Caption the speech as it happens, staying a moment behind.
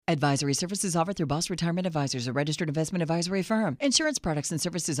Advisory services offered through Boss Retirement Advisors, a registered investment advisory firm. Insurance products and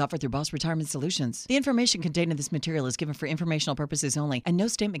services offered through Boss Retirement Solutions. The information contained in this material is given for informational purposes only, and no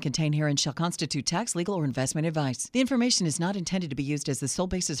statement contained herein shall constitute tax, legal, or investment advice. The information is not intended to be used as the sole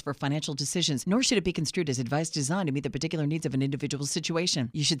basis for financial decisions, nor should it be construed as advice designed to meet the particular needs of an individual situation.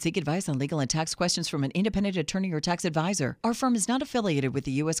 You should seek advice on legal and tax questions from an independent attorney or tax advisor. Our firm is not affiliated with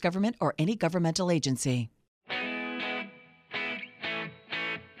the U.S. government or any governmental agency.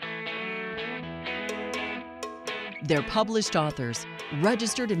 They're published authors,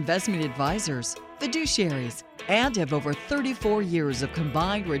 registered investment advisors, fiduciaries, and have over 34 years of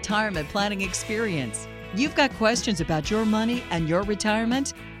combined retirement planning experience. You've got questions about your money and your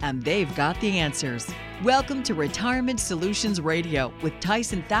retirement, and they've got the answers. Welcome to Retirement Solutions Radio with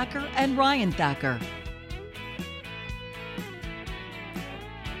Tyson Thacker and Ryan Thacker.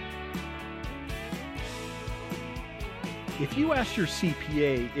 If you ask your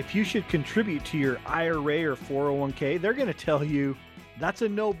CPA if you should contribute to your IRA or 401k, they're going to tell you that's a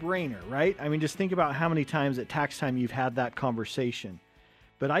no-brainer, right? I mean, just think about how many times at tax time you've had that conversation.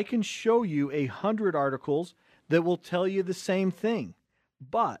 But I can show you 100 articles that will tell you the same thing.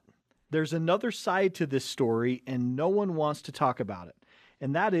 But there's another side to this story, and no one wants to talk about it.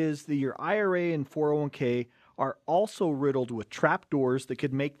 And that is that your IRA and 401k are also riddled with trapdoors that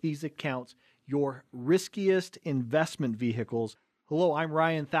could make these accounts your riskiest investment vehicles. Hello, I'm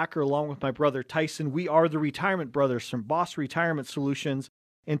Ryan Thacker along with my brother Tyson. We are the Retirement Brothers from Boss Retirement Solutions.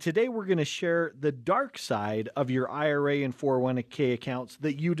 And today we're going to share the dark side of your IRA and 401k accounts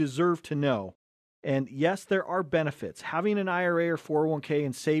that you deserve to know. And yes, there are benefits. Having an IRA or 401k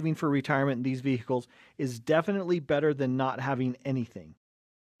and saving for retirement in these vehicles is definitely better than not having anything.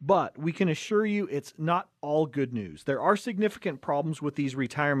 But we can assure you it's not all good news. There are significant problems with these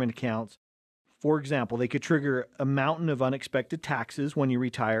retirement accounts. For example, they could trigger a mountain of unexpected taxes when you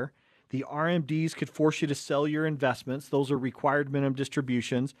retire. The RMDs could force you to sell your investments. Those are required minimum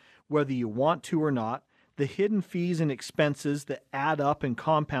distributions, whether you want to or not. The hidden fees and expenses that add up and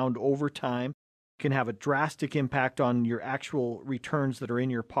compound over time can have a drastic impact on your actual returns that are in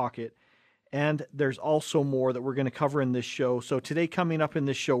your pocket. And there's also more that we're going to cover in this show. So today, coming up in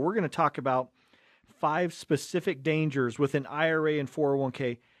this show, we're going to talk about 5 specific dangers with an IRA and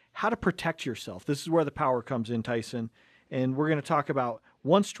 401k, how to protect yourself. This is where the power comes in, Tyson. And we're going to talk about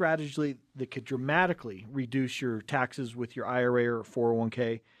one strategy that could dramatically reduce your taxes with your IRA or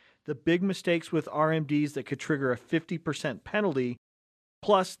 401k, the big mistakes with RMDs that could trigger a 50% penalty,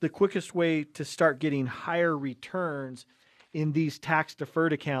 plus the quickest way to start getting higher returns in these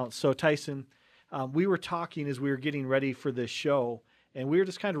tax-deferred accounts. So, Tyson, we were talking as we were getting ready for this show, and we were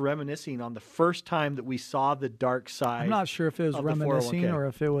just kind of reminiscing on the first time that we saw the dark side. I'm not sure if it was reminiscing or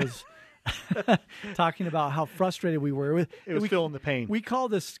if it was talking about how frustrated we were. It was feeling the pain. We call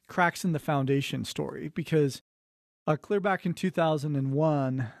this cracks in the foundation story because clear back in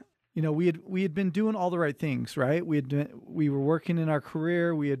 2001, we had been doing all the right things, right? We were working in our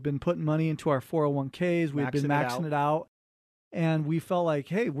career. We had been putting money into our 401ks. We had been maxing it out. And we felt like,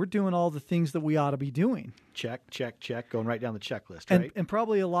 hey, we're doing all the things that we ought to be doing. Check, check, check, going right down the checklist, right? And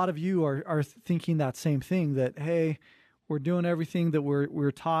probably a lot of you are thinking that same thing, that, hey, we're doing everything that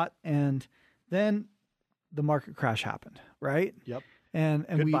we're taught, and then the market crash happened, right? Yep. And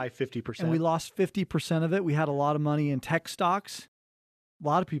goodbye 50%. And we lost 50% of it. We had a lot of money in tech stocks. A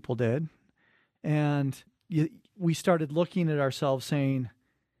lot of people did. And we started looking at ourselves saying,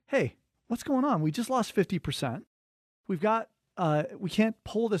 hey, what's going on? We just lost 50%. We can't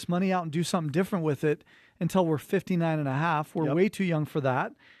pull this money out and do something different with it until we're 59 and a half. We're way too young for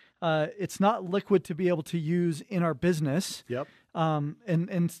that. It's not liquid to be able to use in our business. Yep.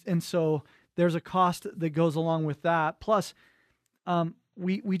 And so there's a cost that goes along with that. Plus,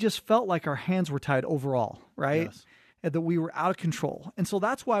 we just felt like our hands were tied overall, right? Yes. And that we were out of control. And so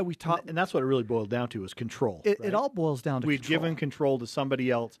that's why we taught. And that's what it really boiled down to, is control. It all boils down to We'd control. given control to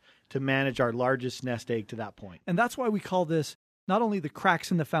somebody else to manage our largest nest egg to that point. And that's why we call this not only the cracks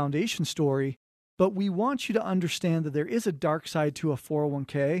in the foundation story, but we want you to understand that there is a dark side to a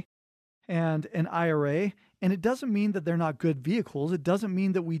 401k and an IRA. And it doesn't mean that they're not good vehicles. It doesn't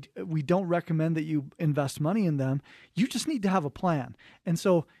mean that we don't recommend that you invest money in them. You just need to have a plan. And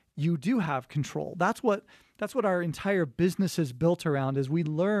so you do have control. That's what our entire business is built around, is we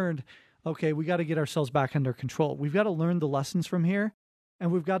learned, okay, we got to get ourselves back under control. We've got to learn the lessons from here,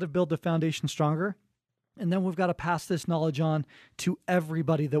 and we've got to build the foundation stronger. And then we've got to pass this knowledge on to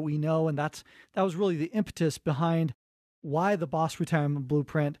everybody that we know. And that was really the impetus behind why the Boss Retirement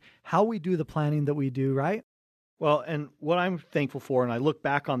Blueprint, how we do the planning that we do, right? Well, and what I'm thankful for, and I look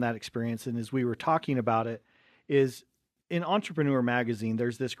back on that experience, and as we were talking about it, is in Entrepreneur Magazine,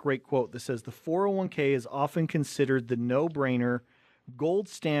 there's this great quote that says, the 401k is often considered the no-brainer gold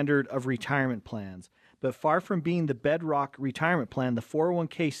standard of retirement plans. But far from being the bedrock retirement plan, the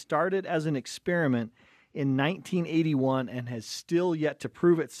 401k started as an experiment in 1981 and has still yet to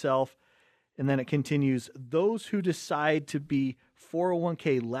prove itself. And then it continues, those who decide to be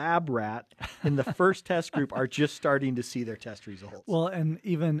 401k lab rat in the first test group are just starting to see their test results. Well, and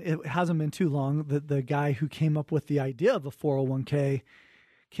even it hasn't been too long that the guy who came up with the idea of a 401k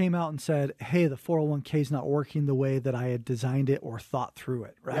came out and said, hey, the 401k is not working the way that I had designed it or thought through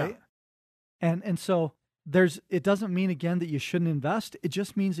it, right? Yeah. And so it doesn't mean, again, that you shouldn't invest. It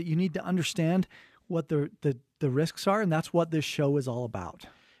just means that you need to understand what the risks are, and that's what this show is all about.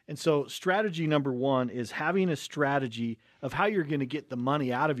 And so strategy number one is having a strategy of how you're going to get the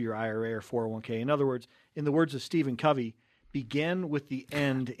money out of your IRA or 401k. In other words, in the words of Stephen Covey, begin with the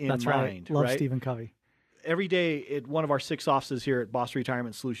end in That's mind. Right. Love right? Stephen Covey. Every day at one of our 6 offices here at Boss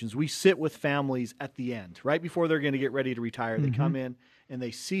Retirement Solutions, we sit with families at the end, right before they're going to get ready to retire. They come in and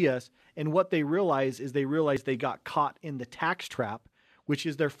they see us. And what they realize is they got caught in the tax trap, which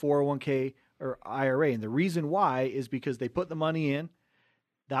is their 401k or IRA. And the reason why is because they put the money in.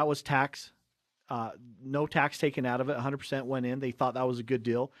 That was tax, no tax taken out of it. 100% went in. They thought that was a good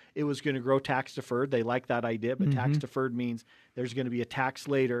deal. It was going to grow tax deferred. They liked that idea, but tax deferred means there's going to be a tax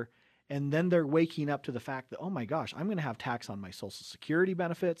later. And then they're waking up to the fact that, oh my gosh, I'm going to have tax on my Social Security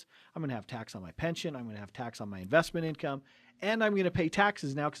benefits. I'm going to have tax on my pension. I'm going to have tax on my investment income. And I'm going to pay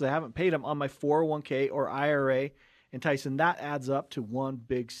taxes now because I haven't paid them on my 401k or IRA. And Tyson, that adds up to one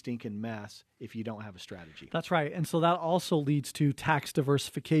big stinking mess if you don't have a strategy. That's right. And so that also leads to tax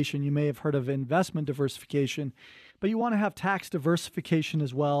diversification. You may have heard of investment diversification, but you want to have tax diversification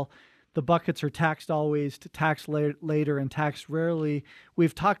as well. The buckets are taxed always, to tax later, and taxed rarely.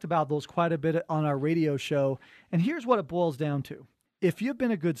 We've talked about those quite a bit on our radio show. And here's what it boils down to. If you've been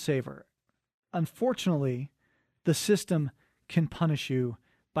a good saver, unfortunately, the system can punish you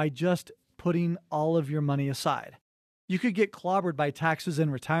by just putting all of your money aside. You could get clobbered by taxes in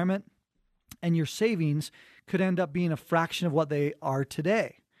retirement, and your savings could end up being a fraction of what they are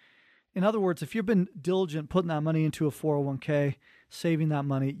today. In other words, if you've been diligent putting that money into a 401k, saving that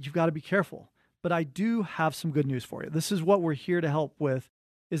money, you've got to be careful. But I do have some good news for you. This is what we're here to help with,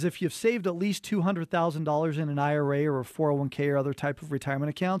 is if you've saved at least $200,000 in an IRA or a 401k or other type of retirement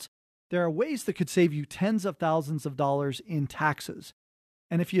accounts, there are ways that could save you tens of thousands of dollars in taxes.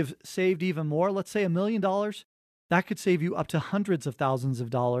 And if you've saved even more, let's say $1 million, that could save you up to hundreds of thousands of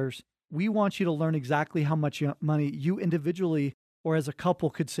dollars. We want you to learn exactly how much money you individually or as a couple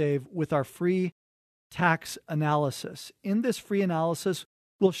could save with our free tax analysis. In this free analysis,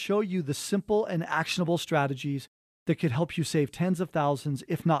 we'll show you the simple and actionable strategies that could help you save tens of thousands,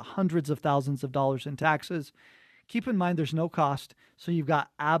 if not hundreds of thousands of dollars in taxes. Keep in mind there's no cost, so you've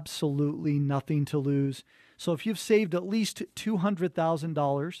got absolutely nothing to lose. So if you've saved at least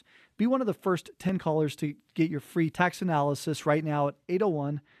 $200,000, be one of the first 10 callers to get your free tax analysis right now at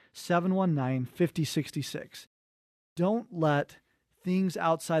 801-719-5066. Don't let things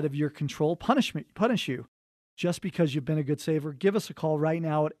outside of your control punish you. Just because you've been a good saver, give us a call right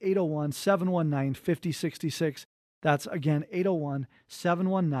now at 801-719-5066. That's, again,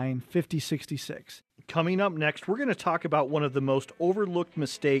 801-719-5066. Coming up next, we're going to talk about one of the most overlooked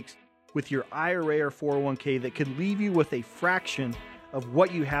mistakes with your IRA or 401k that could leave you with a fraction of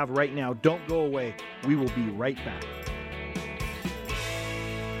what you have right now. Don't go away. We will be right back.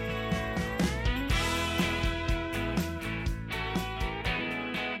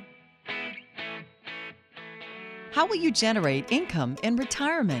 How will you generate income in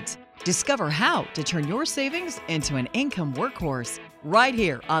retirement? Discover how to turn your savings into an income workhorse right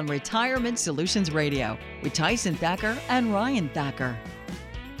here on Retirement Solutions Radio with Tyson Thacker and Ryan Thacker.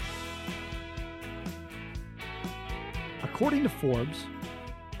 According to Forbes,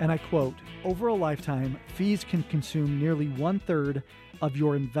 and I quote, over a lifetime, fees can consume nearly 1/3 of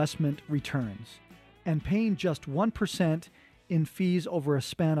your investment returns, and paying just 1% in fees over a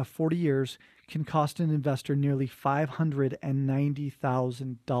span of 40 years can cost an investor nearly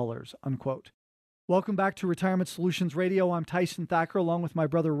 $590,000, unquote. Welcome back to Retirement Solutions Radio. I'm Tyson Thacker along with my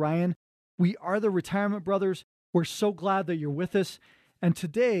brother Ryan. We are the Retirement Brothers. We're so glad that you're with us. And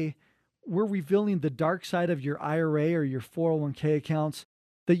today, we're revealing the dark side of your IRA or your 401k accounts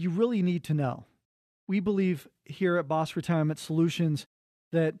that you really need to know. We believe here at Boss Retirement Solutions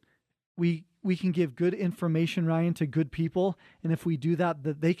that we can give good information, Ryan, to good people. And if we do that,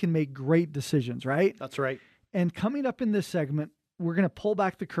 that they can make great decisions, right? That's right. And coming up in this segment, we're going to pull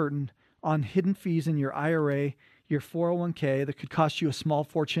back the curtain on hidden fees in your IRA, your 401k that could cost you a small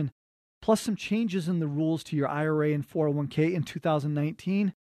fortune. plus some changes in the rules to your IRA and 401k in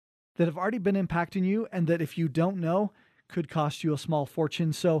 2019 that have already been impacting you, and that if you don't know, could cost you a small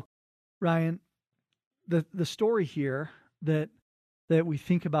fortune. So, Ryan, the story here that we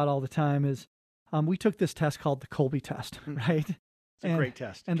think about all the time is we took this test called the Kolbe test, right? It's a great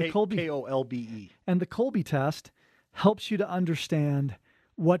test. And the Kolbe, Kolbe. And the Kolbe test helps you to understand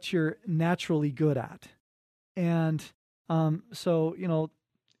what you're naturally good at. And so,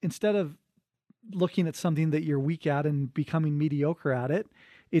 instead of looking at something that you're weak at and becoming mediocre at it,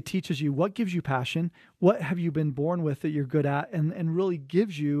 it teaches you what gives you passion, what have you been born with that you're good at, and really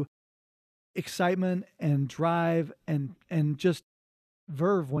gives you excitement and drive and just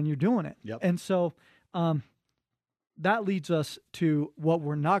verve when you're doing it. Yep. And so that leads us to what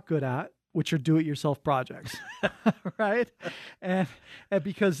we're not good at, which are do-it-yourself projects, right? And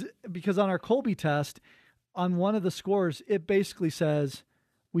because on our Kolbe test, on one of the scores, it basically says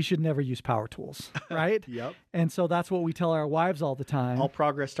we should never use power tools, right? Yep. And so that's what we tell our wives all the time. All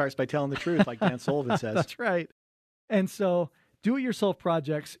progress starts by telling the truth, like Dan Sullivan says. That's right. And so do-it-yourself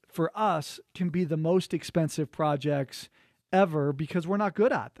projects for us can be the most expensive projects ever because we're not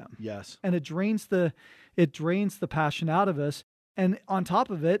good at them. Yes. And it drains the passion out of us. And on top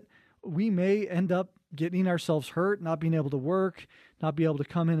of it, we may end up getting ourselves hurt, not being able to work, not be able to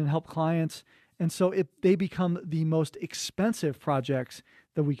come in and help clients. And so they become the most expensive projects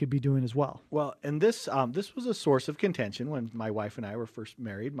that we could be doing as well. Well, and this was a source of contention when my wife and I were first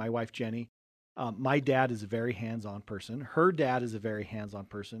married. My wife, Jenny, my dad is a very hands-on person. Her dad is a very hands-on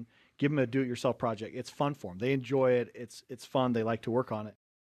person. Give them a do-it-yourself project. It's fun for them. They enjoy it. It's fun. They like to work on it.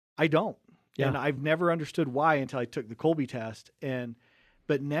 I don't. Yeah. And I've never understood why until I took the Kolbe test.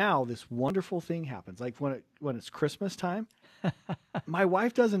 But now this wonderful thing happens. Like when it's Christmas time, my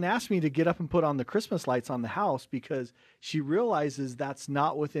wife doesn't ask me to get up and put on the Christmas lights on the house because she realizes that's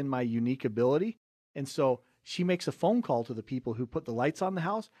not within my unique ability. And so she makes a phone call to the people who put the lights on the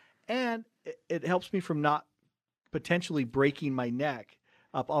house, and it helps me from not potentially breaking my neck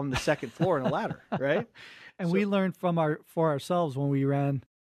up on the second floor in a ladder, right? And we learned for ourselves when we ran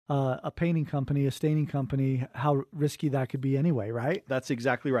a painting company, a staining company, how risky that could be anyway, right? That's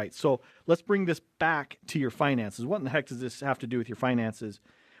exactly right. So let's bring this back to your finances. What in the heck does this have to do with your finances?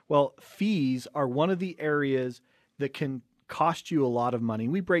 Well, fees are one of the areas that can cost you a lot of money.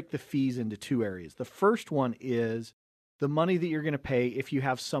 We break the fees into two areas. The first one is the money that you're going to pay if you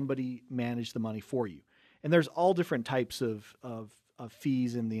have somebody manage the money for you. And there's all different types of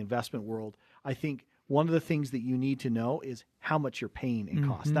fees in the investment world. I think one of the things that you need to know is how much you're paying in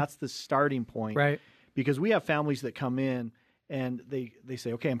cost. That's the starting point. Right. Because we have families that come in and they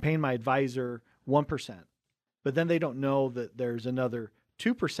say, okay, I'm paying my advisor 1%. But then they don't know that there's another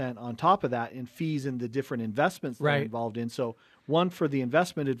 2% on top of that in fees in the different investments they're involved in. So 1 for the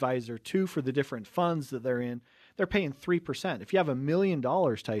investment advisor, 2 for the different funds that they're in. They're paying 3%. If you have $1 million,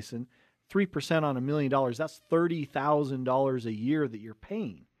 Tyson, 3% on $1 million, that's $30,000 a year that you're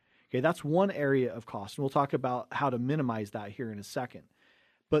paying. Okay, that's one area of cost. And we'll talk about how to minimize that here in a second.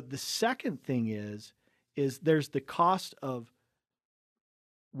 But the second thing is there's the cost of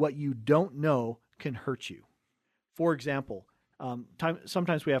what you don't know can hurt you. For example,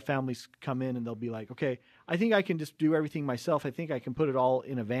 sometimes we have families come in and they'll be like, okay, I think I can just do everything myself. I think I can put it all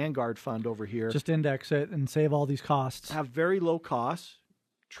in a Vanguard fund over here. Just index it and save all these costs. Have very low costs.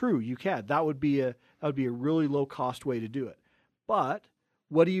 True, you can. That would be a really low cost way to do it. But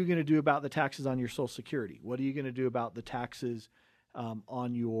what are you going to do about the taxes on your Social Security? What are you going to do about the taxes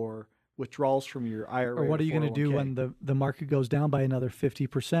on your withdrawals from your IRA? Or what are you going to do when the market goes down by another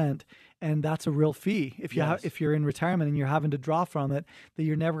 50%? And that's a real fee. If you're in retirement and you're having to draw from it, that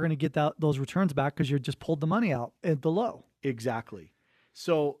you're never going to get those returns back because you just pulled the money out at the low. Exactly.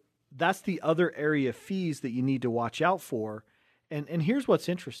 So that's the other area of fees that you need to watch out for. And here's what's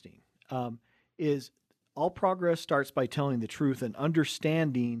interesting, is all progress starts by telling the truth and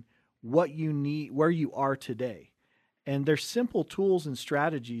understanding what you need, where you are today. And there's simple tools and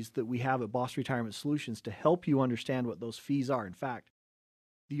strategies that we have at Boss Retirement Solutions to help you understand what those fees are. In fact,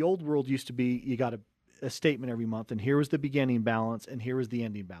 the old world used to be you got a statement every month, and here was the beginning balance, and here was the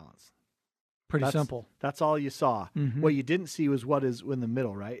ending balance. Pretty simple. That's all you saw. Mm-hmm. What you didn't see was what is in the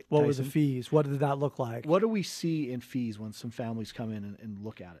middle, right? What were the fees? What did that look like? What do we see in fees when some families come in and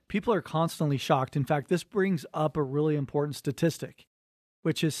look at it? People are constantly shocked. In fact, this brings up a really important statistic,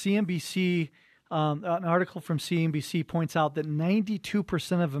 which is CNBC. An article from CNBC points out that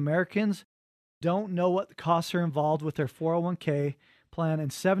 92% of Americans don't know what costs are involved with their 401k plan,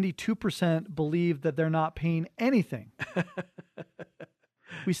 and 72% believe that they're not paying anything.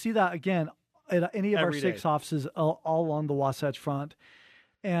 We see that again at any of our 6 offices all along the Wasatch Front.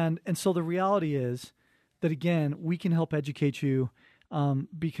 And so the reality is that, again, we can help educate you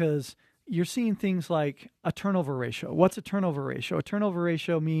because you're seeing things like a turnover ratio. What's a turnover ratio? A turnover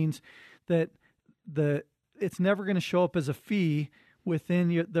ratio means that it's never going to show up as a fee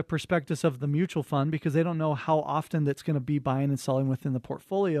within the prospectus of the mutual fund because they don't know how often that's going to be buying and selling within the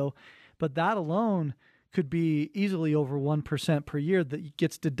portfolio. But that alone could be easily over 1% per year that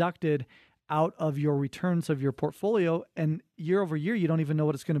gets deducted out of your returns of your portfolio. And year over year, you don't even know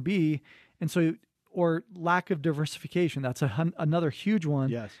what it's going to be. And so, or lack of diversification. That's another huge one.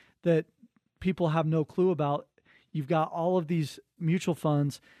 Yes. That people have no clue about. You've got all of these mutual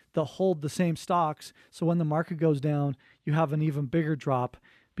funds that hold the same stocks. So when the market goes down, you have an even bigger drop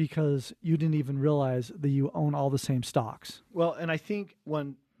because you didn't even realize that you own all the same stocks. Well, and I think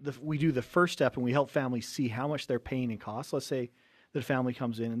when we do the first step and we help families see how much they're paying in costs, let's say that a family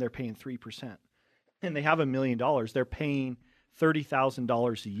comes in and they're paying 3% and they have $1 million, they're paying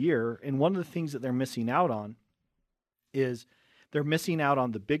 $30,000 a year. And one of the things that they're missing out on is they're missing out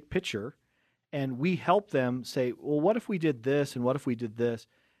on the big picture. And we help them say, well, what if we did this and what if we did this?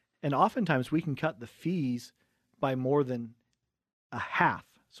 And oftentimes we can cut the fees by more than a half.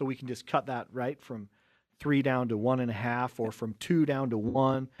 So we can just cut that right from 3 down to 1.5 or from 2 down to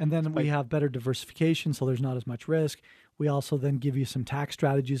 1. And then we have better diversification, so there's not as much risk. We also then give you some tax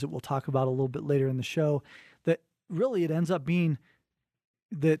strategies that we'll talk about a little bit later in the show that really it ends up being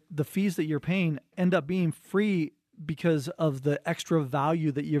that the fees that you're paying end up being free because of the extra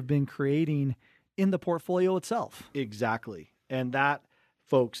value that you've been creating in the portfolio itself. Exactly. And that,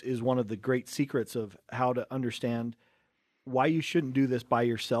 folks, is one of the great secrets of how to understand why you shouldn't do this by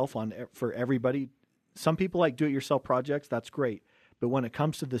yourself for everybody. Some people like do-it-yourself projects. That's great. But when it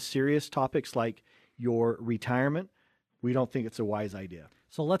comes to the serious topics like your retirement, we don't think it's a wise idea.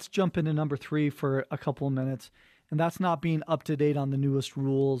 So let's jump into number 3 for a couple of minutes. And that's not being up to date on the newest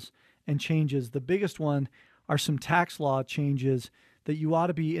rules and changes. The biggest one are some tax law changes that you ought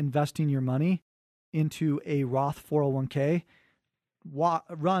to be investing your money into a Roth 401k.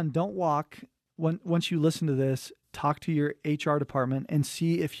 Run, don't walk. Once you listen to this, talk to your HR department and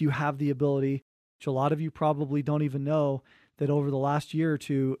see if you have the ability, which a lot of you probably don't even know, that over the last year or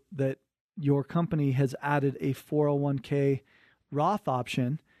two that your company has added a 401k Roth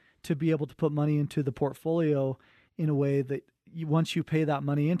option to be able to put money into the portfolio in a way that once you pay that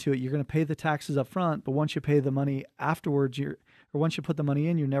money into it, you're going to pay the taxes up front, but once you pay the money afterwards, once you put the money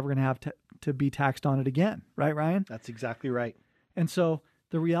in, you're never going to have to be taxed on it again. Right, Ryan? That's exactly right. And so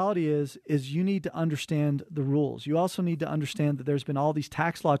the reality is you need to understand the rules. You also need to understand that there's been all these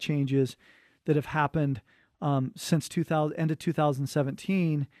tax law changes that have happened since end of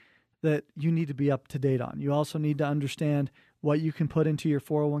 2017 that you need to be up to date on. You also need to understand what you can put into your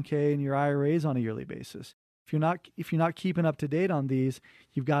 401k and your IRAs on a yearly basis. If you're not keeping up to date on these,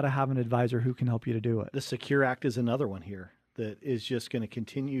 you've got to have an advisor who can help you to do it. The Secure Act is another one here that is just going to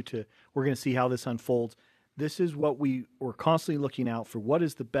continue we're going to see how this unfolds. This is what we're constantly looking out for. What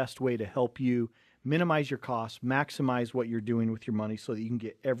is the best way to help you minimize your costs, maximize what you're doing with your money so that you can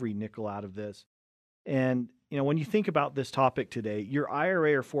get every nickel out of this? And, when you think about this topic today, your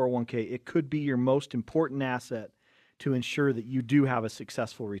IRA or 401k, it could be your most important asset to ensure that you do have a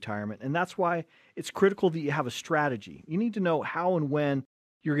successful retirement. And that's why it's critical that you have a strategy. You need to know how and when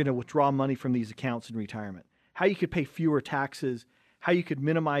you're going to withdraw money from these accounts in retirement, how you could pay fewer taxes, how you could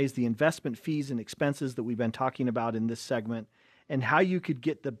minimize the investment fees and expenses that we've been talking about in this segment, and how you could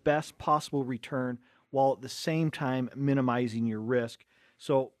get the best possible return while at the same time minimizing your risk.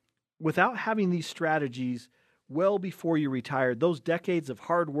 So without having these strategies well before you retire, those decades of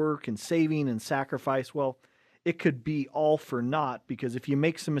hard work and saving and sacrifice, well, it could be all for naught because if you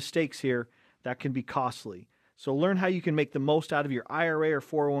make some mistakes here, that can be costly. So learn how you can make the most out of your IRA or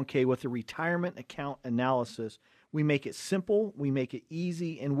 401k with a retirement account analysis. We make it simple, we make it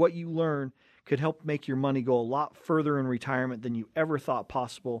easy, and what you learn could help make your money go a lot further in retirement than you ever thought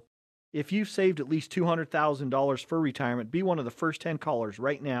possible. If you've saved at least $200,000 for retirement, be one of the first 10 callers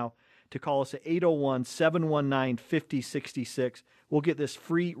right now to call us at 801-719-5066. We'll get this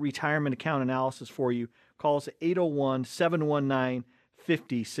free retirement account analysis for you. Call us at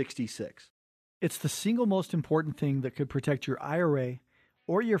 801-719-5066. It's the single most important thing that could protect your IRA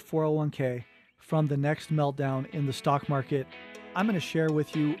or your 401k from the next meltdown in the stock market. I'm going to share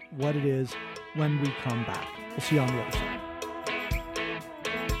with you what it is when we come back. We'll see you on the other side.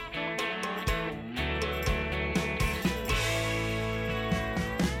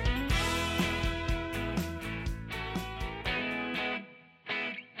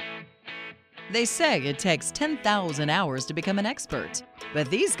 They say it takes 10,000 hours to become an expert, but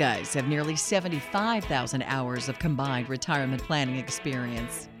these guys have nearly 75,000 hours of combined retirement planning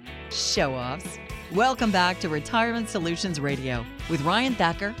experience. Show-offs. Welcome back to Retirement Solutions Radio with Ryan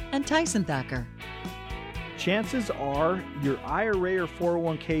Thacker and Tyson Thacker. Chances are your IRA or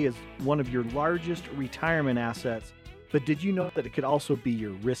 401k is one of your largest retirement assets, but did you know that it could also be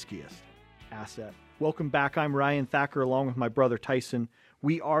your riskiest asset? Welcome back. I'm Ryan Thacker along with my brother Tyson.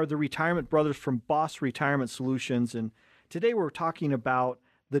 We are the Retirement Brothers from Boss Retirement Solutions, and today we're talking about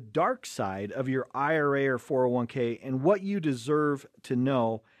the dark side of your IRA or 401k and what you deserve to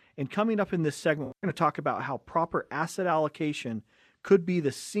know. And coming up in this segment, we're going to talk about how proper asset allocation could be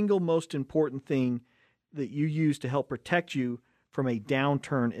the single most important thing that you use to help protect you from a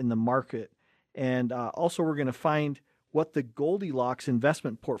downturn in the market. And also we're going to find what the Goldilocks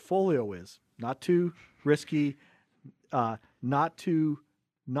investment portfolio is. Not too risky, not too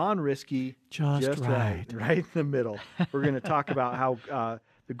non-risky, just right in the middle. We're going to talk about how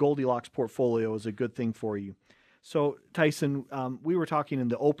the Goldilocks portfolio is a good thing for you. So, Tyson, we were talking in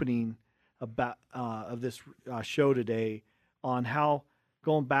the opening about of this show today on how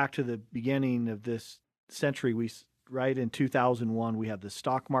going back to the beginning of this century, right in 2001, we had the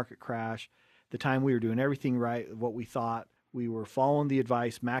stock market crash. The time we were doing everything right, what we thought. We were following the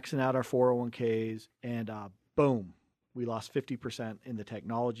advice, maxing out our 401ks, and boom, we lost 50% in the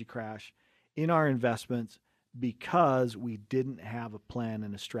technology crash in our investments because we didn't have a plan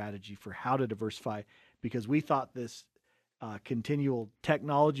and a strategy for how to diversify, because we thought this continual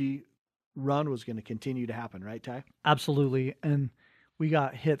technology run was going to continue to happen, right, Ty? Absolutely. And we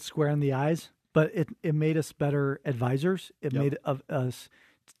got hit square in the eyes, but it made us better advisors. It made us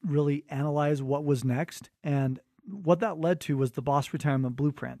really analyze what was next. And what that led to was the Boss Retirement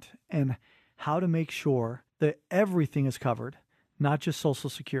Blueprint and how to make sure that everything is covered, not just Social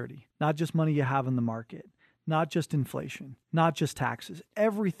Security, not just money you have in the market, not just inflation, not just taxes,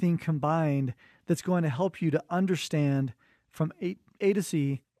 everything combined that's going to help you to understand from A to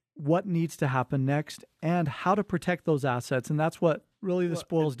Z what needs to happen next and how to protect those assets. And that's what really this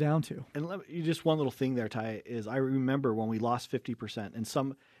boils down to. And just one little thing there, Ty, is I remember when we lost 50%,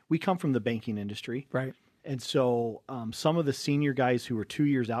 and we come from the banking industry. Right. And so some of the senior guys who were 2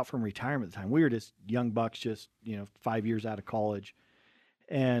 years out from retirement at the time, we were just young bucks, just 5 years out of college.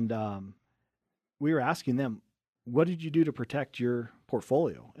 And we were asking them, what did you do to protect your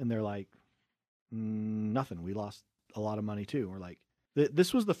portfolio? And they're like, nothing. We lost a lot of money too. We're like,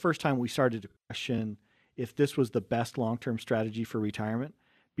 this was the first time we started to question if this was the best long-term strategy for retirement,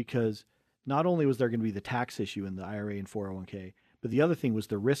 because not only was there going to be the tax issue in the IRA and 401k, but the other thing was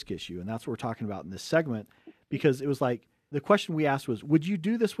the risk issue. And that's what we're talking about in this segment, because it was like the question we asked was, would you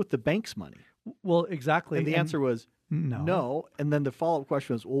do this with the bank's money? Well, exactly. And the answer was no. And then the follow-up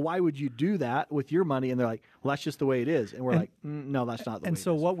question was, well, why would you do that with your money? And they're like, well, that's just the way it is. And we're like, no, that's not the way it is. And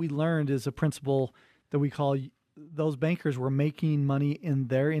so what we learned is a principle that we call those bankers were making money in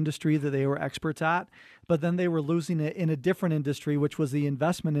their industry that they were experts at, but then they were losing it in a different industry, which was the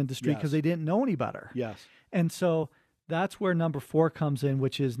investment industry, because they didn't know any better. Yes. And so that's where number 4 comes in,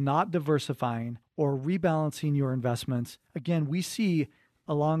 which is not diversifying or rebalancing your investments. Again, we see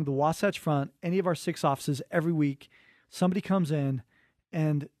along the Wasatch Front, any of our 6 offices every week, somebody comes in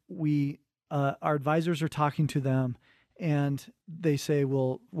and our advisors are talking to them and they say,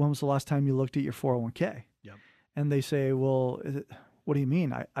 well, when was the last time you looked at your 401k? Yep. And they say, well, what do you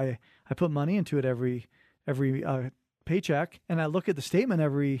mean? I put money into it every paycheck, and I look at the statement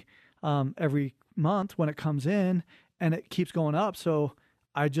every month when it comes in, and it keeps going up. So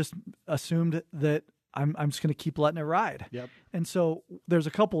I just assumed that I'm just going to keep letting it ride. Yep. And so there's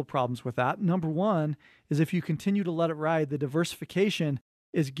a couple of problems with that. Number one is if you continue to let it ride, the diversification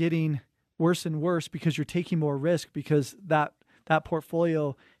is getting worse and worse because you're taking more risk, because that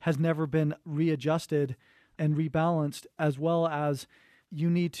portfolio has never been readjusted and rebalanced, as well as you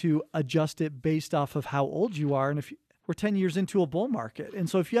need to adjust it based off of how old you are. And we're 10 years into a bull market. And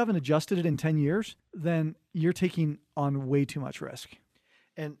so if you haven't adjusted it in 10 years, then you're taking on way too much risk.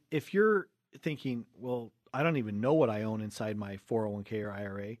 And if you're thinking, well, I don't even know what I own inside my 401k or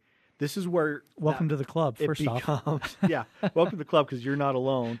IRA, this is where... Welcome to the club, first off. Yeah, welcome to the club, because you're not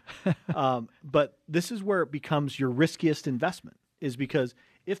alone. But this is where it becomes your riskiest investment, is because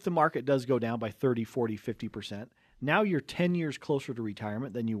if the market does go down by 30, 40, 50%, now you're 10 years closer to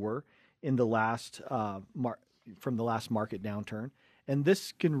retirement than you were in the last from the last market downturn. And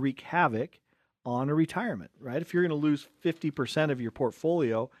this can wreak havoc on a retirement, right? If you're going to lose 50% of your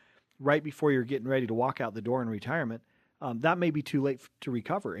portfolio right before you're getting ready to walk out the door in retirement, that may be too late to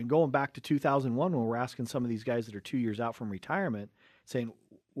recover. And going back to 2001, when we're asking some of these guys that are 2 years out from retirement, saying,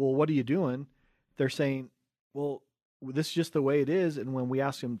 well, what are you doing? they're saying, well, this is just the way it is. And when we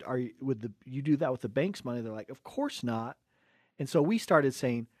ask them, you do that with the bank's money? They're like, of course not. And so we started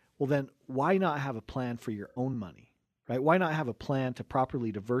saying, well, then why not have a plan for your own money, right? Why not have a plan to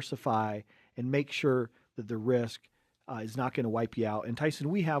properly diversify and make sure that the risk is not going to wipe you out? And Tyson,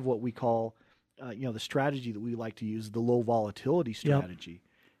 we have what we call, the strategy that we like to use, the low volatility strategy.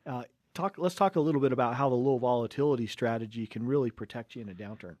 Yep. Let's talk a little bit about how the low volatility strategy can really protect you in a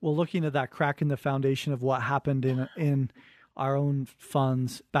downturn. Well, looking at that crack in the foundation of what happened in our own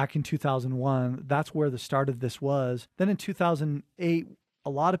funds back in 2001, that's where the start of this was. Then in 2008, a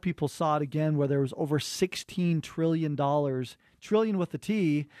lot of people saw it again, where there was over $16 trillion, trillion with a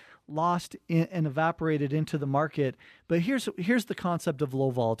T, lost and evaporated into the market. But here's the concept of low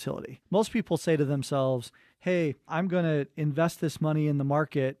volatility. Most people say to themselves, hey, I'm going to invest this money in the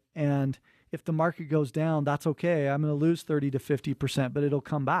market, and if the market goes down, that's okay. I'm going to lose 30 to 50%, but it'll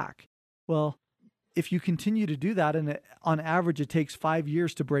come back. Well, if you continue to do that, and on average it takes 5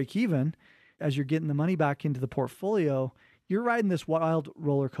 years to break even, as you're getting the money back into the portfolio, you're riding this wild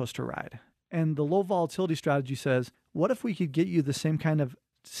roller coaster ride. And the low volatility strategy says, what if we could get you the same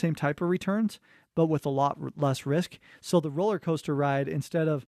type of returns, but with a lot less risk? So the roller coaster ride, instead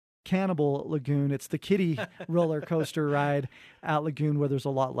of Cannibal Lagoon, it's the kiddie roller coaster ride at Lagoon, where there's a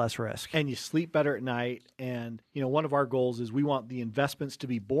lot less risk. And you sleep better at night. And, one of our goals is we want the investments to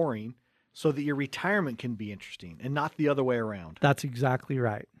be boring so that your retirement can be interesting and not the other way around. That's exactly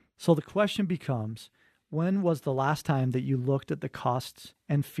right. So the question becomes, when was the last time that you looked at the costs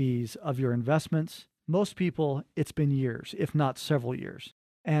and fees of your investments? Most people, it's been years, if not several years.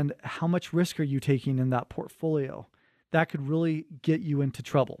 And how much risk are you taking in that portfolio? That could really get you into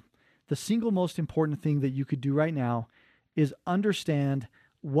trouble. The single most important thing that you could do right now is understand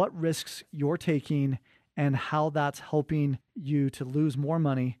what risks you're taking and how that's helping you to lose more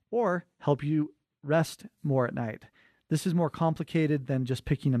money or help you rest more at night. This is more complicated than just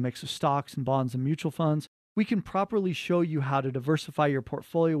picking a mix of stocks and bonds and mutual funds. We can properly show you how to diversify your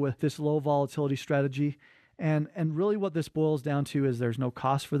portfolio with this low volatility strategy. And really what this boils down to is there's no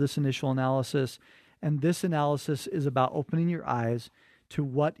cost for this initial analysis. And this analysis is about opening your eyes to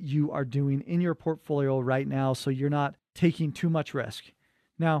what you are doing in your portfolio right now, so you're not taking too much risk.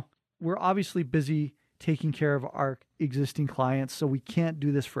 Now, we're obviously busy taking care of our existing clients, so we can't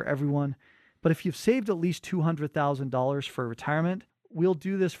do this for everyone. But if you've saved at least $200,000 for retirement, we'll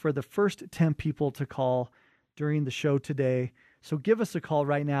do this for the first 10 people to call during the show today. So give us a call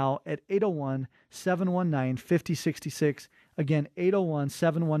right now at 801-719-5066. Again,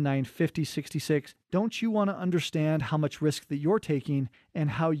 801-719-5066. Don't you want to understand how much risk that you're taking and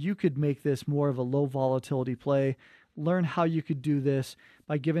how you could make this more of a low volatility play? Learn how you could do this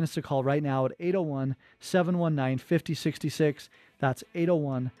by giving us a call right now at 801-719-5066. That's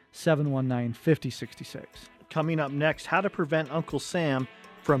 801-719-5066. Coming up next, how to prevent Uncle Sam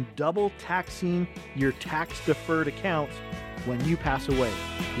from double taxing your tax-deferred accounts when you pass away.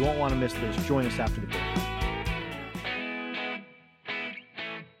 You won't want to miss this. Join us after the break.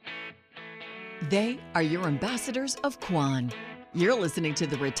 They are your ambassadors of Quan. You're listening to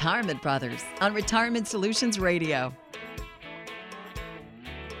the Retirement Brothers on Retirement Solutions Radio.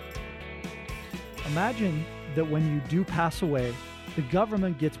 Imagine that when you do pass away, the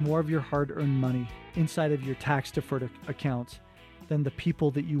government gets more of your hard-earned money inside of your tax-deferred accounts than the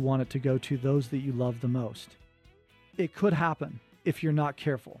people that you want it to go to, those that you love the most. It could happen if you're not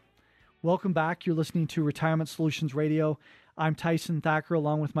careful. Welcome back. You're listening to Retirement Solutions Radio. I'm Tyson Thacker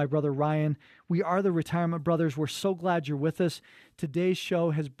along with my brother Ryan. We are the Retirement Brothers. We're so glad you're with us. Today's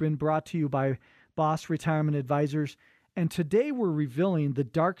show has been brought to you by Boss Retirement Advisors. And today we're revealing the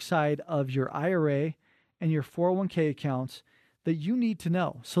dark side of your IRA and your 401k accounts that you need to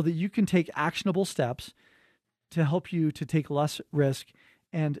know so that you can take actionable steps to help you to take less risk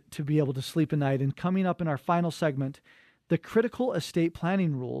and to be able to sleep at night. And coming up in our final segment, the critical estate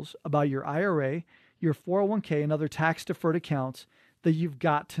planning rules about your IRA, your 401k, and other tax-deferred accounts that you've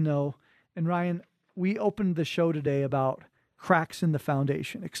got to know. And Ryan, we opened the show today about cracks in the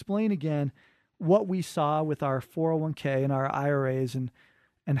foundation. Explain again what we saw with our 401k and our IRAs and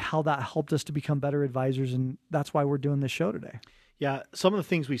how that helped us to become better advisors. And that's why we're doing this show today. Yeah, some of the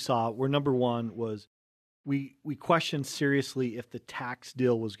things we saw were, number one was we questioned seriously if the tax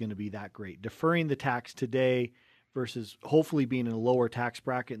deal was going to be that great. Deferring the tax today versus hopefully being in a lower tax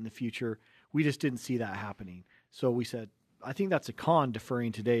bracket in the future, we just didn't see that happening. So we said, I think that's a con,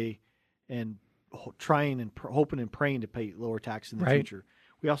 deferring today and trying and hoping and praying to pay lower tax in the future.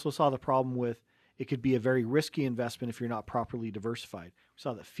 We also saw the problem with it could be a very risky investment if you're not properly diversified. We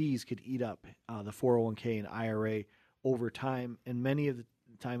saw that fees could eat up the 401k and IRA over time, and many of the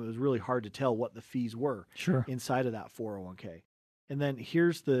time, it was really hard to tell what the fees were inside of that 401k. And then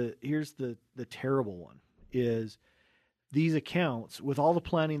here's the terrible one is these accounts, with all the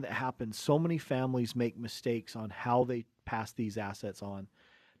planning that happens, so many families make mistakes on how they pass these assets on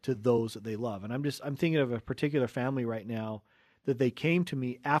to those that they love. And I'm thinking of a particular family right now that they came to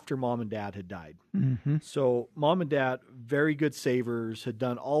me after mom and dad had died. Mm-hmm. So mom and dad, very good savers, had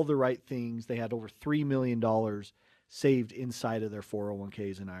done all the right things. They had over $3 million saved inside of their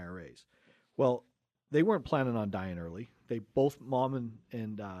 401ks and IRAs. Well, they weren't planning on dying early. They both, mom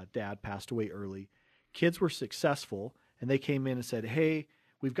and dad, passed away early. Kids were successful, and they came in and said, hey,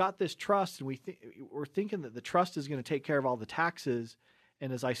 we've got this trust, and we're thinking that the trust is going to take care of all the taxes.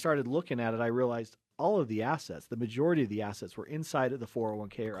 And as I started looking at it, I realized all of the assets, the majority of the assets, were inside of the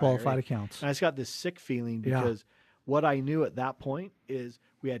 401k or qualified IRA. accounts. And I just got this sick feeling because what I knew at that point is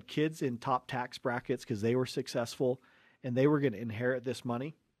we had kids in top tax brackets because they were successful, and they were going to inherit this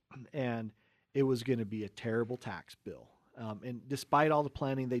money, and it was going to be a terrible tax bill. And despite all the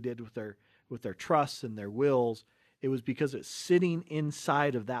planning they did with their trusts and their wills, it was because it's sitting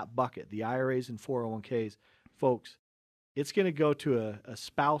inside of that bucket, the IRAs and 401ks. Folks, it's going to go to a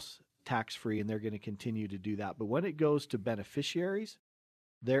spouse tax-free, and they're going to continue to do that. But when it goes to beneficiaries,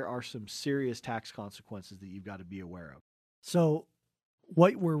 there are some serious tax consequences that you've got to be aware of. So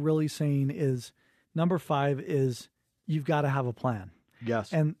what we're really saying is, number 5 is you've got to have a plan.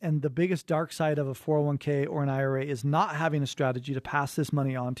 Yes. And the biggest dark side of a 401k or an IRA is not having a strategy to pass this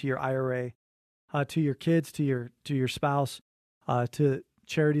money on to your IRA, to your kids, to your spouse, to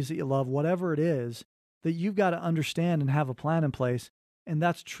charities that you love, whatever it is, that you've got to understand and have a plan in place. And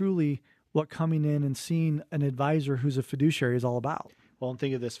that's truly what coming in and seeing an advisor who's a fiduciary is all about. Well, and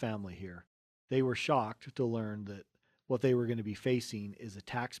think of this family here. They were shocked to learn that what they were going to be facing is a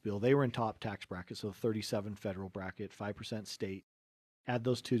tax bill. They were in top tax bracket, so 37 federal bracket, 5% state. Add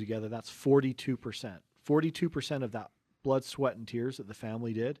those two together, that's 42%. 42% of that blood, sweat, and tears that the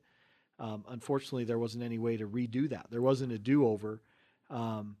family did. Unfortunately, there wasn't any way to redo that. There wasn't a do-over.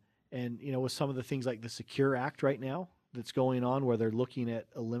 And, with some of the things like the Secure Act right now that's going on, where they're looking at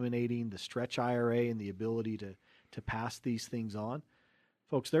eliminating the stretch IRA and the ability to pass these things on.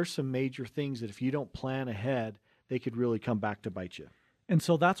 Folks, there's some major things that if you don't plan ahead, they could really come back to bite you. And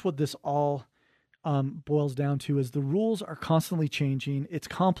so that's what this all boils down to is the rules are constantly changing. It's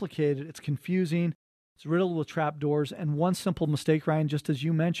complicated. It's confusing. It's riddled with trapdoors. And one simple mistake, Ryan, just as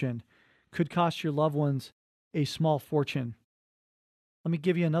you mentioned, could cost your loved ones a small fortune. Let me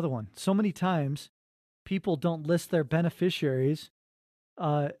give you another one. So many times people don't list their beneficiaries.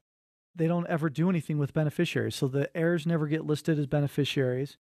 They don't ever do anything with beneficiaries. So the heirs never get listed as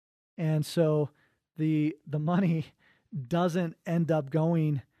beneficiaries. And so the money doesn't end up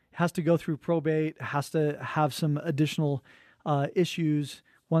going, has to go through probate, has to have some additional issues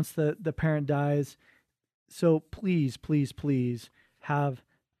once the parent dies. So please, please, please have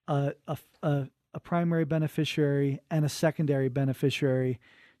a primary beneficiary and a secondary beneficiary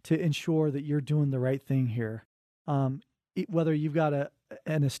to ensure that you're doing the right thing here, whether you've got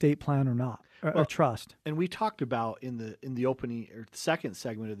an estate plan or not, or a trust. And we talked about in the opening or the second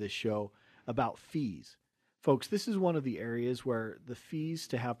segment of this show about fees. Folks, this is one of the areas where the fees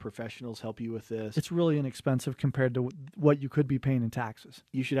to have professionals help you with this. It's really inexpensive compared to what you could be paying in taxes.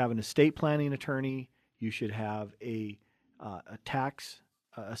 You should have an estate planning attorney. You should have a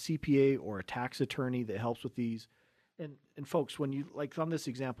CPA or a tax attorney that helps with these. And folks, when you, like on this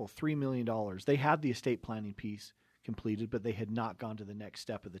example, $3 million, they had the estate planning piece completed, but they had not gone to the next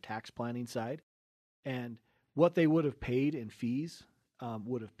step of the tax planning side. And what they would have paid in fees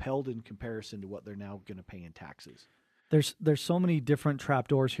would have paled in comparison to what they're now going to pay in taxes. There's so many different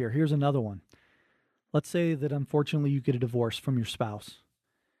trapdoors here. Here's another one. Let's say that unfortunately you get a divorce from your spouse.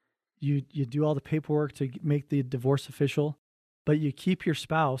 You do all the paperwork to make the divorce official, but you keep your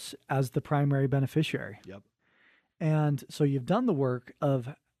spouse as the primary beneficiary. Yep. And so you've done the work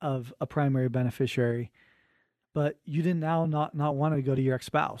of a primary beneficiary, but you didn't not want it to go to your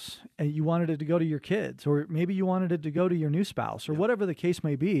ex-spouse, and you wanted it to go to your kids, or maybe you wanted it to go to your new spouse, or whatever the case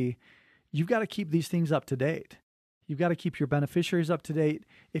may be. You've got to keep these things up to date. You've got to keep your beneficiaries up to date.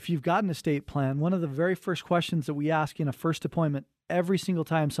 If you've got an estate plan, one of the very first questions that we ask in a first appointment every single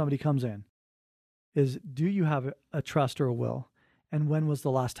time somebody comes in is, do you have a trust or a will? And when was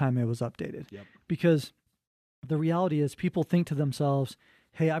the last time it was updated? Yep. Because the reality is people think to themselves,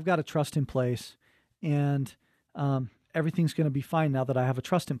 hey, I've got a trust in place, and everything's going to be fine now that I have a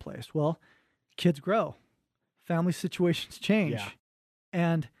trust in place. Well, kids grow, family situations change. Yeah.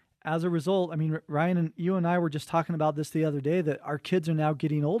 And as a result, I mean, Ryan, and you and I were just talking about this the other day, that our kids are now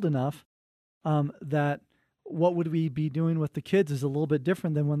getting old enough that what would we be doing with the kids is a little bit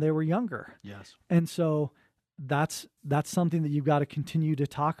different than when they were younger. Yes. And so that's something that you've got to continue to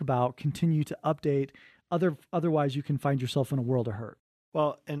talk about, continue to update. Otherwise, you can find yourself in a world of hurt.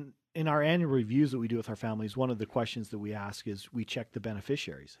 Well, and in our annual reviews that we do with our families, one of the questions that we ask is we check the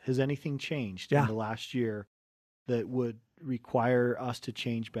beneficiaries. Has anything changed in the last year that would require us to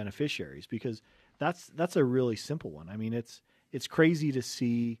change beneficiaries? Because that's a really simple one. I mean, it's crazy to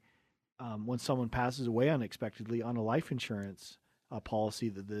see when someone passes away unexpectedly on a life insurance policy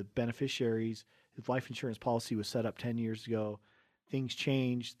that the beneficiaries, if life insurance policy was set up 10 years ago, things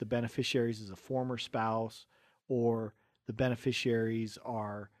changed. The beneficiaries is a former spouse, or the beneficiaries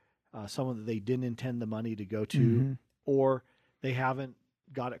are someone that they didn't intend the money to go to, or they haven't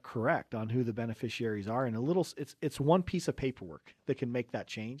got it correct on who the beneficiaries are. And it's one piece of paperwork that can make that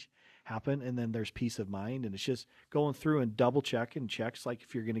change happen. And then there's peace of mind. And it's just going through and double checking checks. Like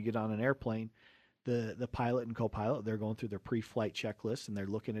if you're going to get on an airplane, the pilot and co-pilot, they're going through their pre-flight checklist and they're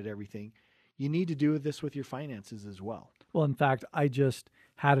looking at everything. You need to do this with your finances as well. Well, in fact, I just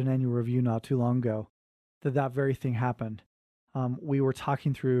had an annual review not too long ago that very thing happened. We were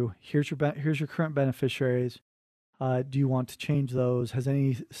talking through, here's your current beneficiaries. Do you want to change those? Has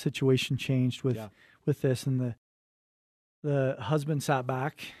any situation changed with this? And the husband sat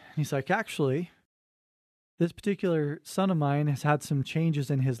back. He's like, actually, this particular son of mine has had some changes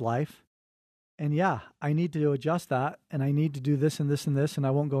in his life. And I need to adjust that. And I need to do this and this and this. And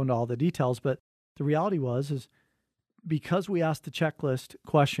I won't go into all the details. But the reality is because we asked the checklist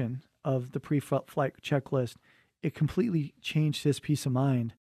question of the pre-flight checklist, it completely changed his peace of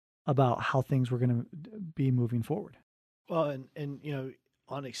mind about how things were going to be moving forward. Well, and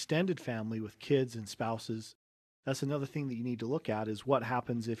on extended family with kids and spouses, that's another thing that you need to look at is what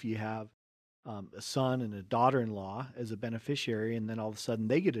happens if you have a son and a daughter-in-law as a beneficiary, and then all of a sudden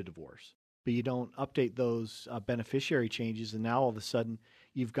they get a divorce, but you don't update those beneficiary changes, and now all of a sudden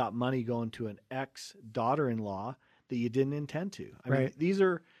you've got money going to an ex-daughter-in-law that you didn't intend to. I mean, these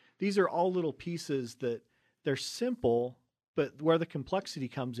are all little pieces that they're simple, but where the complexity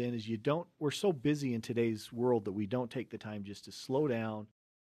comes in is we're so busy in today's world that we don't take the time just to slow down,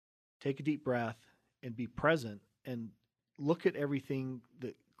 take a deep breath, and be present and look at everything.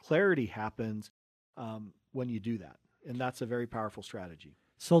 That clarity happens when you do that. And that's a very powerful strategy.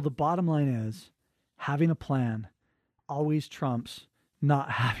 So the bottom line is having a plan always trumps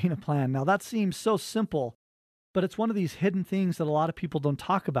not having a plan. Now that seems so simple, but it's one of these hidden things that a lot of people don't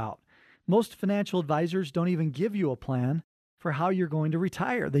talk about. Most financial advisors don't even give you a plan for how you're going to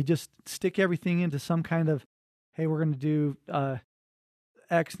retire. They just stick everything into some kind of, hey, we're going to do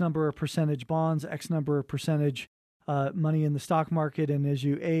X number of percentage bonds, X number of percentage money in the stock market. And as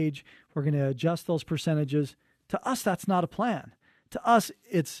you age, we're going to adjust those percentages. To us, that's not a plan. To us,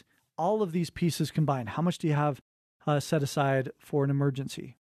 it's all of these pieces combined. How much do you have set aside for an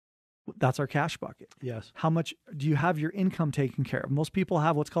emergency? That's our cash bucket. Yes. How much do you have your income taken care of? Most people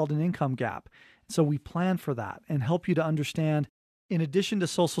have what's called an income gap. So we plan for that and help you to understand, in addition to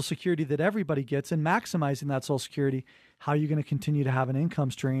Social Security that everybody gets and maximizing that Social Security, how you're going to continue to have an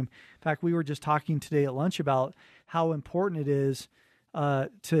income stream. In fact, we were just talking today at lunch about how important it is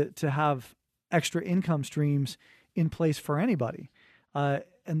to have extra income streams in place for anybody.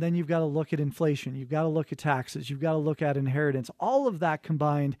 And then you've got to look at inflation. You've got to look at taxes. You've got to look at inheritance. All of that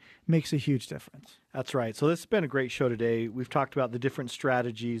combined makes a huge difference. That's right. So this has been a great show today. We've talked about the different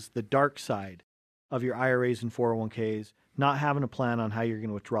strategies, the dark side of your IRAs and 401ks, not having a plan on how you're going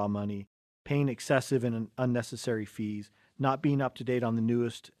to withdraw money, paying excessive and unnecessary fees, not being up to date on the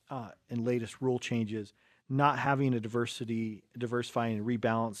newest and latest rule changes, not having a diversifying and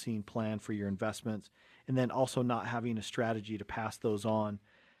rebalancing plan for your investments, and then also not having a strategy to pass those on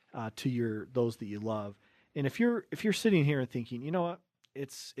to those that you love. And if you're sitting here and thinking, you know what,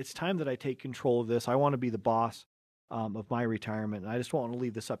 it's time that I take control of this. I want to be the boss of my retirement, and I just want to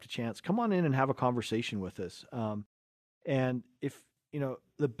leave this up to chance. Come on in and have a conversation with us. And if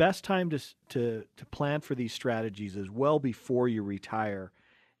the best time to plan for these strategies is well before you retire.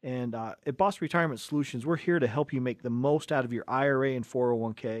 And at Boss Retirement Solutions, we're here to help you make the most out of your IRA and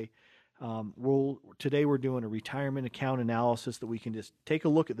 401k. Today we're doing a retirement account analysis that we can just take a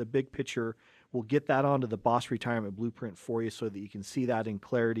look at the big picture. We'll get that onto the Boss Retirement Blueprint for you so that you can see that in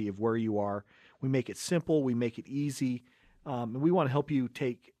clarity of where you are. We make it simple. We make it easy. And we want to help you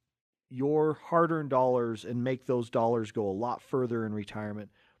take your hard-earned dollars and make those dollars go a lot further in retirement,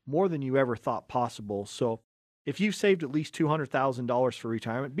 more than you ever thought possible. So if you've saved at least $200,000 for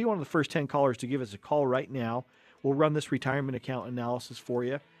retirement, be one of the first 10 callers to give us a call right now. We'll run this retirement account analysis for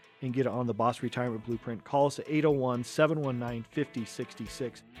you. and get it on the Boss Retirement Blueprint. Call us at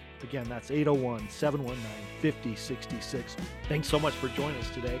 801-719-5066. Again, that's 801-719-5066. Thanks so much for joining us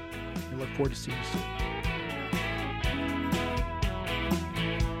today, and look forward to seeing you soon.